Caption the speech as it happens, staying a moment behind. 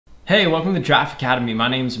Hey, welcome to Draft Academy. My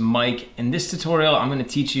name's Mike. In this tutorial, I'm going to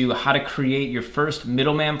teach you how to create your first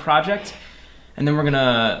Middleman project. And then we're going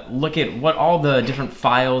to look at what all the different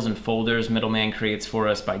files and folders Middleman creates for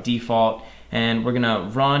us by default. And we're going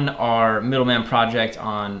to run our Middleman project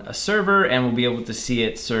on a server, and we'll be able to see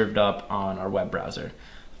it served up on our web browser.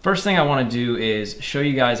 First thing I want to do is show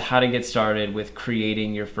you guys how to get started with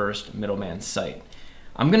creating your first Middleman site.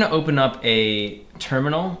 I'm going to open up a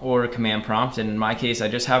terminal or a command prompt, and in my case I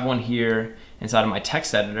just have one here inside of my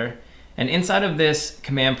text editor. And inside of this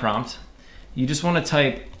command prompt, you just want to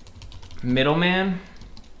type Middleman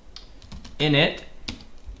init,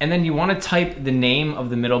 and then you want to type the name of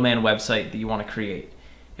the Middleman website that you want to create.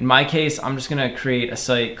 In my case, I'm just going to create a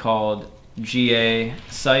site called GA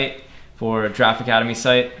site for Draft Academy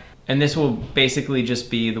site, and this will basically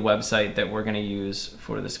just be the website that we're going to use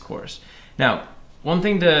for this course. Now, one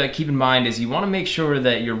thing to keep in mind is you want to make sure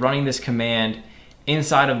that you're running this command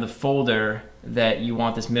inside of the folder that you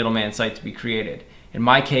want this Middleman site to be created. In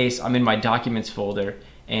my case, I'm in my documents folder,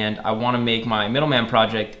 and I want to make my Middleman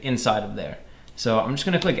project inside of there. So I'm just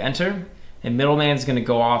going to click enter, and Middleman's going to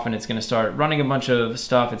go off and it's going to start running a bunch of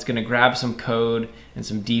stuff. It's going to grab some code and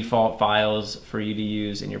some default files for you to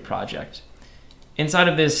use in your project. Inside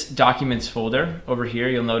of this documents folder over here,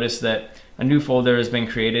 you'll notice that a new folder has been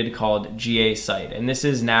created called GA site, and this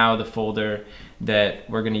is now the folder that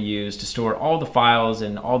we're going to use to store all the files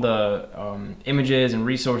and all the images and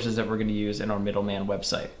resources that we're going to use in our Middleman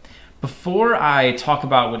website. Before I talk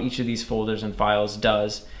about what each of these folders and files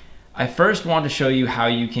does, I first want to show you how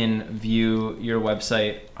you can view your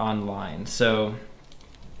website online. So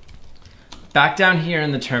back down here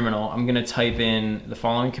in the terminal, I'm going to type in the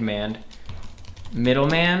following command: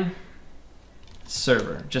 Middleman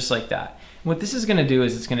server, just like that. What this is going to do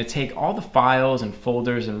is it's going to take all the files and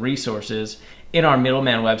folders and resources in our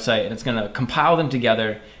Middleman website, and it's going to compile them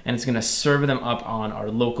together, and it's going to serve them up on our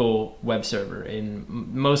local web server. In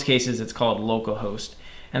most cases, it's called localhost.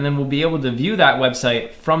 And then we'll be able to view that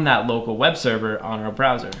website from that local web server on our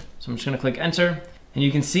browser. So I'm just going to click enter, and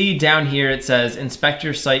you can see down here it says inspect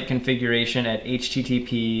your site configuration at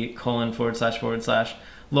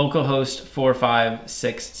http://localhost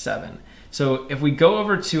 4567. So if we go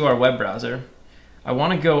over to our web browser, I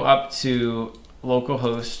want to go up to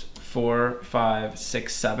localhost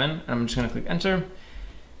 4567, and I'm just going to click enter.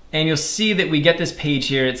 And you'll see that we get this page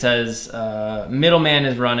here. It says Middleman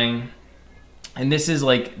is running, and this is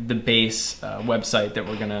like the base website that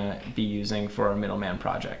we're going to be using for our Middleman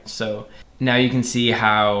project. So now you can see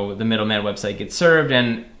how the Middleman website gets served,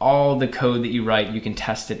 and all the code that you write, you can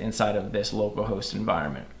test it inside of this localhost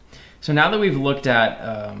environment. So now that we've looked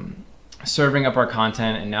at serving up our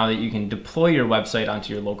content, and now that you can deploy your website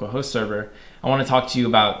onto your local host server, I want to talk to you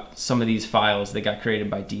about some of these files that got created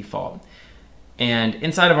by default. And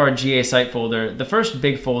inside of our GA site folder, the first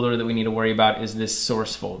big folder that we need to worry about is this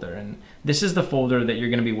source folder. And this is the folder that you're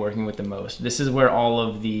going to be working with the most. This is where all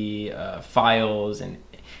of the files and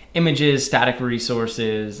images, static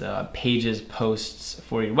resources, pages, posts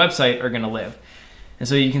for your website are going to live. And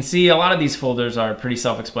so you can see a lot of these folders are pretty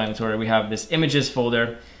self-explanatory. We have this images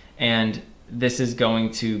folder, and this is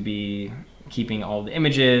going to be keeping all the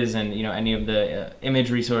images and any of the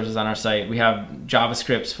image resources on our site. We have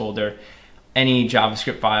JavaScripts folder. Any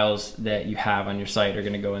JavaScript files that you have on your site are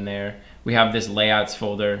going to go in there. We have this layouts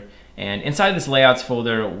folder, and inside this layouts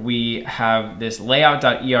folder we have this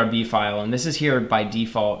layout.erb file, and this is here by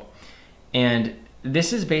default. And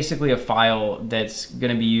this is basically a file that's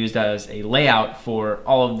going to be used as a layout for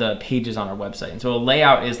all of the pages on our website. And so a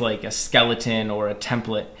layout is like a skeleton or a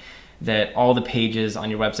template that all the pages on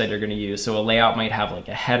your website are going to use. So a layout might have like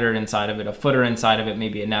a header inside of it, a footer inside of it,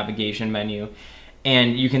 maybe a navigation menu,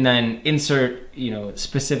 and you can then insert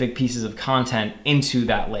specific pieces of content into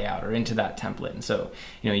that layout or into that template. And so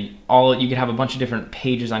you could have a bunch of different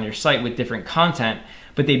pages on your site with different content,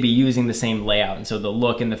 but they'd be using the same layout, and so the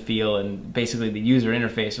look and the feel and basically the user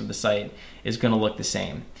interface of the site is going to look the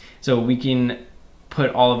same. So we can put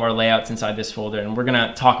all of our layouts inside this folder, and we're going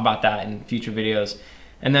to talk about that in future videos.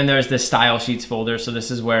 And then there's this style sheets folder. So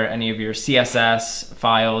this is where any of your CSS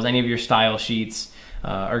files, any of your style sheets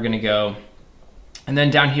are going to go. And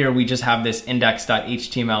then down here we just have this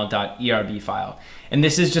index.html.erb file. And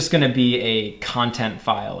this is just going to be a content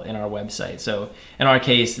file in our website. So in our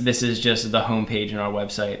case, this is just the home page in our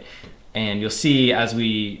website. And you'll see as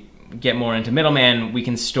we get more into Middleman, we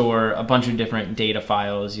can store a bunch of different data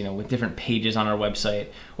files, with different pages on our website,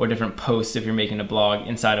 or different posts if you're making a blog,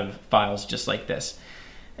 inside of files just like this.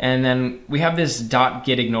 And then we have this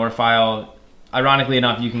 .gitignore file. Ironically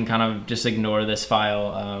enough, you can kind of just ignore this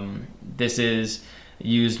file. This is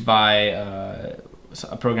used by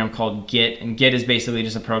a program called Git, and Git is basically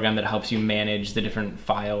just a program that helps you manage the different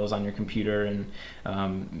files on your computer and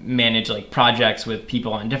manage like projects with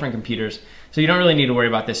people on different computers. So you don't really need to worry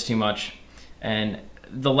about this too much. And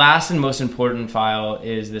the last and most important file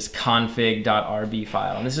is this config.rb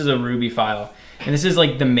file, and this is a Ruby file, and this is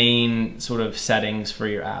like the main sort of settings for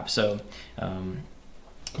your app. So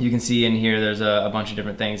you can see in here there's a bunch of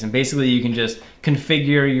different things, and basically you can just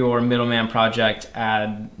configure your Middleman project,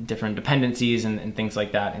 add different dependencies and things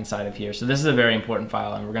like that inside of here. So this is a very important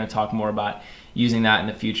file, and we're going to talk more about using that in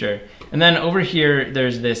the future. And then over here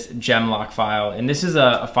there's this gemlock file, and this is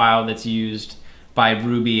a file that's used by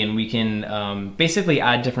Ruby, and we can basically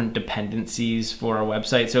add different dependencies for our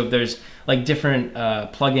website. So if there's like different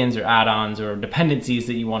plugins or add-ons or dependencies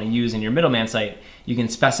that you want to use in your Middleman site, you can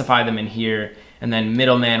specify them in here, and then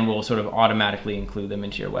Middleman will sort of automatically include them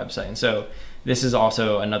into your website. And so this is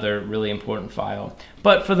also another really important file.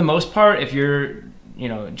 But for the most part, if you're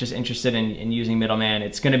just interested in using Middleman,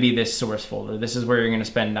 it's going to be this source folder. This is where you're going to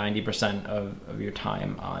spend 90% of your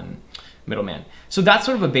time on Middleman. So that's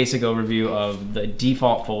sort of a basic overview of the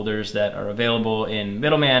default folders that are available in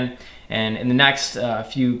Middleman. And in the next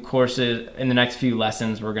few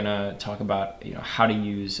lessons, we're going to talk about how to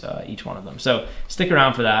use each one of them. So stick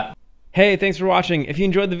around for that. Hey, thanks for watching. If you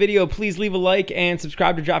enjoyed the video, please leave a like and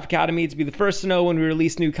subscribe to Draft Academy to be the first to know when we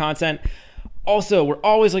release new content. Also, we're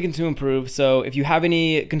always looking to improve, so if you have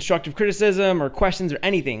any constructive criticism or questions or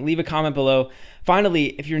anything, leave a comment below. Finally,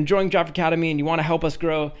 if you're enjoying Draft Academy and you want to help us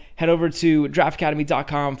grow, head over to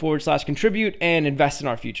draftacademy.com/contribute and invest in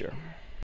our future.